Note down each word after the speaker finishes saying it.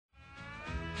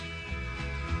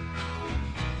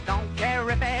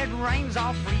if it rains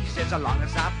or freezes, as long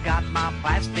as I've got my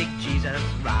plastic Jesus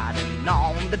riding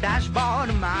on the dashboard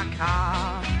of my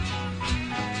car.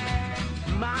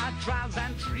 My trials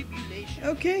and tribulations.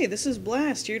 Okay, this is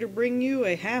Blast, here to bring you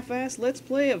a half-assed Let's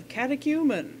Play of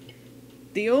Catechumen,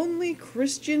 the only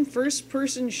Christian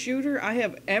first-person shooter I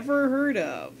have ever heard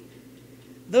of.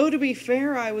 Though, to be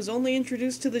fair, I was only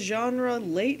introduced to the genre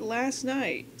late last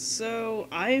night, so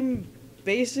I'm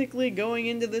basically going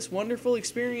into this wonderful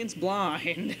experience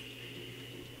blind.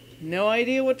 No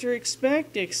idea what to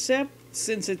expect, except,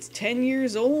 since it's 10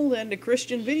 years old and a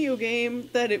Christian video game,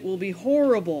 that it will be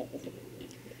horrible.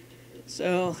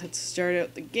 So, let's start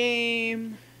out the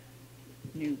game.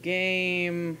 New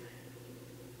game.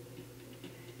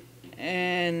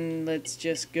 And let's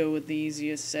just go with the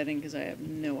easiest setting because I have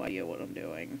no idea what I'm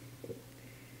doing.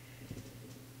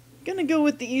 Gonna go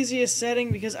with the easiest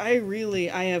setting because I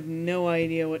have no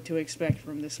idea what to expect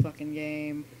from this fucking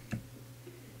game.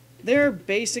 There are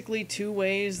basically two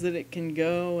ways that it can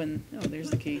go, and oh, there's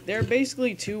the key. There are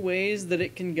basically two ways that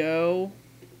it can go.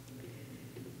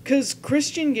 Because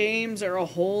Christian games are a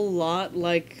whole lot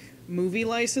like movie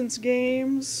license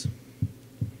games.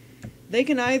 They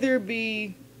can either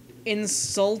be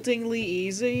insultingly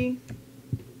easy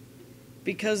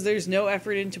because there's no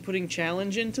effort into putting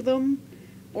challenge into them,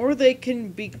 or they can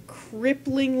be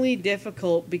cripplingly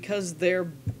difficult because they're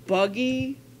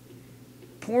buggy,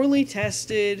 poorly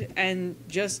tested, and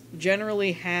just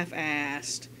generally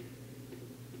half-assed.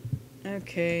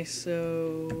 Okay,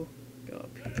 so go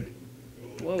up here.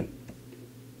 Whoa.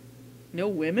 No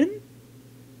women?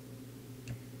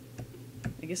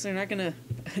 I guess they're not gonna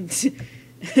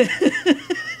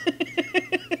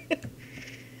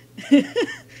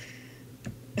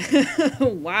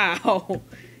Wow.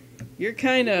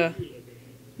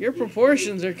 Your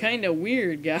proportions are kinda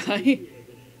weird, guy.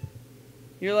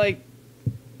 You're like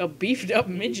a beefed up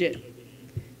midget.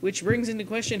 Which brings into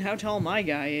question how tall my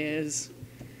guy is.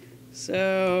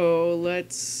 So,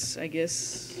 let's, I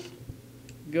guess,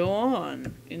 go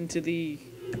on into the...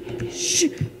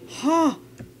 Oh.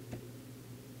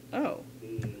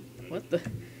 What the...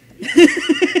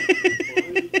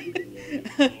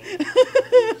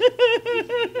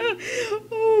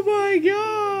 Oh my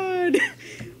god!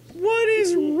 What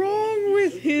is wrong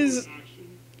with his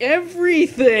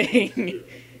everything?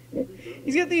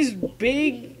 He's got these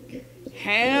big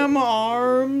ham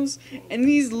arms and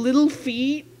these little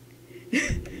feet.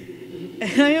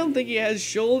 And I don't think he has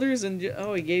shoulders and...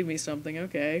 Oh, he gave me something.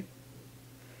 Okay.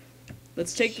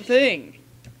 Let's take the thing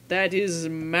that is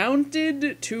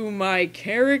mounted to my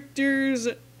character's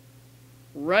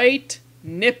right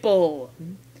nipple.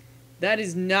 That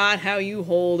is not how you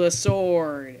hold a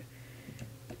sword.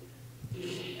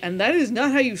 And that is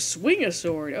not how you swing a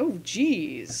sword. Oh,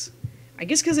 jeez. I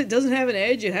guess because it doesn't have an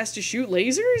edge, it has to shoot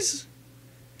lasers?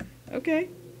 Okay.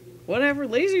 Whatever.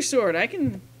 Laser sword. I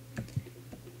can...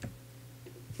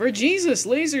 For Jesus,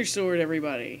 laser sword,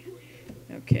 everybody.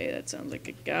 Okay, that sounds like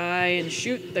a guy. And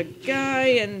shoot the guy,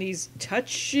 and he's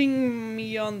touching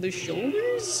me on the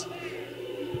shoulders?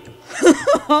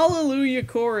 Hallelujah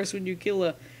chorus when you kill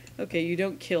a... Okay, you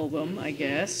don't kill them, I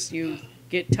guess. You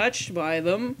get touched by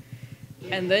them,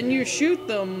 and then you shoot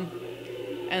them,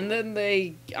 and then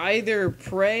they either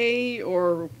pray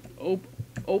or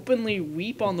openly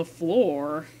weep on the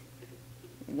floor.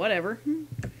 Whatever.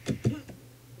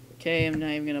 Okay, I'm not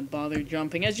even gonna bother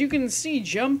jumping. As you can see,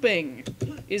 jumping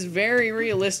is very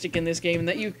realistic in this game, in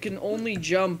that you can only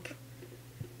jump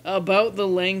about the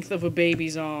length of a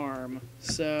baby's arm.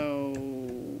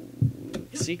 So...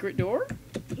 Secret door?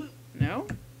 No?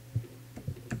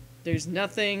 There's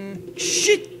nothing...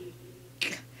 Shit!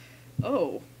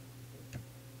 Oh.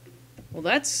 Well,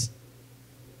 that's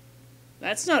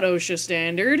not OSHA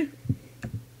standard.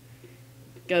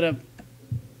 Got a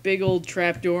big old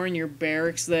trapdoor in your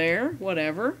barracks there.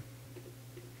 Whatever.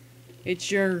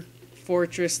 It's your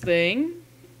fortress thing.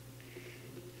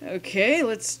 Okay,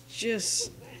 let's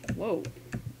just... Whoa.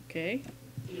 Okay.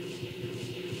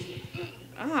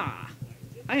 Ah.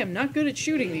 I am not good at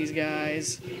shooting these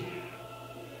guys.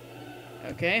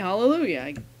 Okay, hallelujah.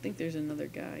 I think there's another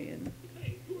guy in.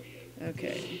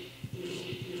 Okay.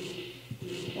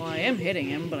 Well, I am hitting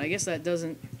him, but I guess that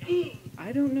doesn't...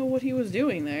 I don't know what he was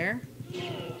doing there.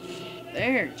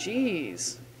 There,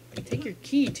 jeez. Take your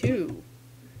key, too.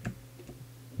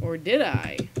 Or did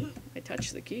I? I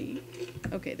touched the key.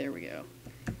 Okay, there we go.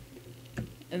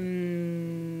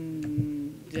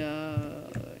 And...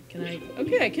 can I...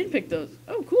 Okay, I can pick those.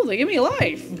 Oh, cool, they give me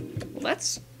life. Well,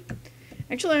 that's...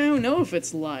 Actually, I don't know if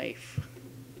it's life.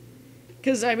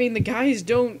 Because, I mean, the guys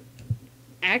don't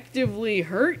actively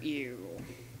hurt you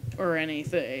or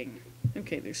anything.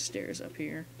 Okay, there's stairs up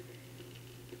here.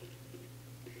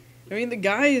 I mean, the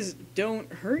guys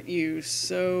don't hurt you,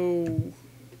 so...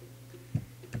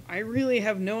 I really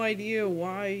have no idea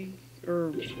why,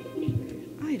 or...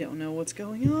 I don't know what's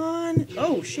going on.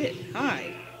 Oh, shit.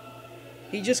 Hi.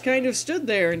 He just kind of stood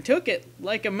there and took it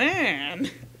like a man.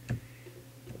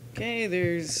 Okay,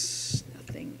 there's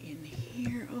nothing in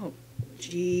here. Oh,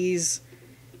 jeez.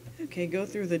 Okay, go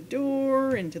through the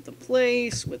door into the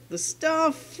place with the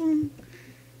stuff.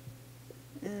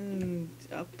 And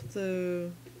up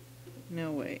the...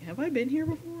 No, wait. Have I been here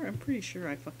before? I'm pretty sure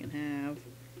I fucking have.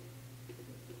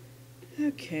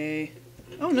 Okay.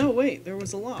 Oh, no, wait. There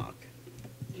was a lock.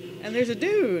 And there's a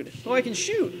dude who I can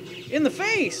shoot in the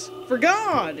face for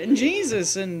God and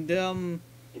Jesus and,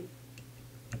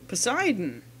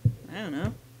 Poseidon. I don't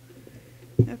know.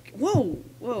 Okay. Whoa,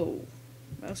 whoa.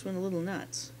 Mouse went a little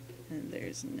nuts. And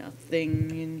there's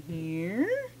nothing in here.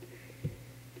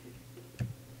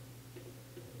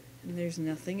 And there's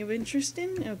nothing of interest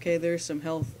in? Okay, there's some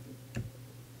health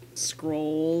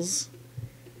scrolls.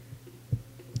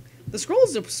 The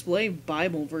scrolls display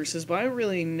Bible verses, but I don't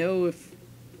really know if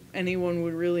anyone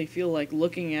would really feel like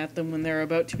looking at them when they're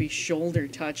about to be shoulder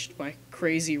touched by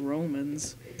crazy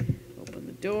Romans. Open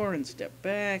the door and step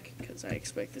back, because I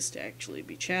expect this to actually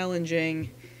be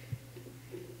challenging.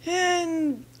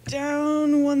 And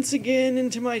down once again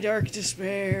into my dark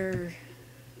despair.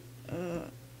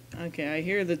 Okay, I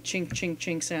hear the chink chink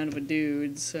chink sound of a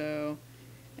dude, so...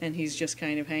 And he's just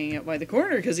kind of hanging out by the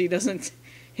corner, because he doesn't...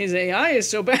 His AI is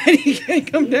so bad he can't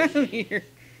come down here.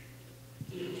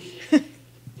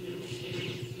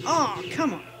 Oh,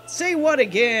 come on. Say what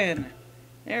again?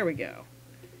 There we go.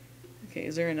 Okay,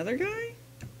 is there another guy?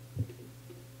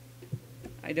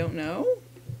 I don't know.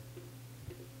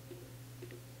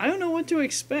 I don't know what to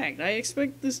expect. I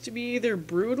expect this to be either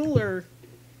brutal or...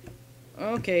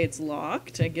 Okay, it's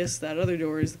locked. I guess that other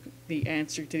door is the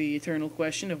answer to the eternal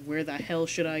question of where the hell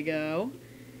should I go.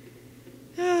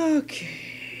 Okay.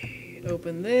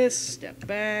 Open this, step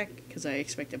back, because I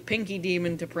expect a pinky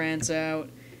demon to prance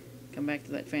out. Come back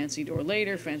to that fancy door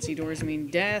later. Fancy doors mean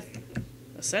death.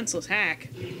 A senseless hack.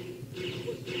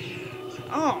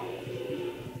 Oh!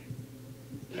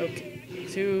 Okay.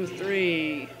 2,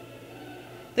 3...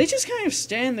 They just kind of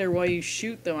stand there while you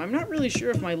shoot them. I'm not really sure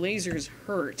if my lasers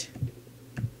hurt.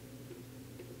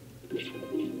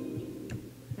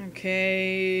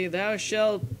 Okay, thou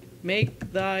shalt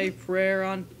make thy prayer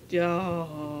on...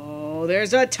 Oh,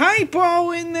 there's a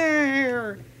typo in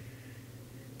there!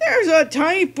 There's a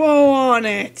typo on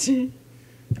it!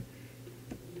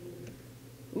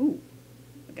 Ooh,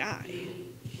 a guy.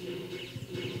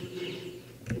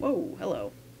 Whoa,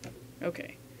 hello.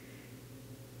 Okay.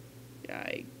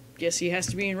 I guess he has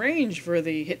to be in range for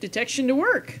the hit detection to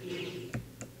work.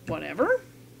 Whatever.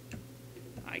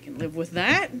 I can live with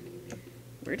that.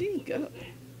 Where did he go?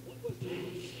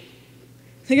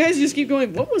 The guys just keep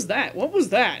going, what was that? What was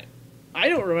that? I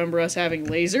don't remember us having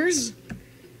lasers.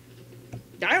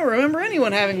 I don't remember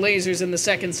anyone having lasers in the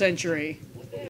 2nd century.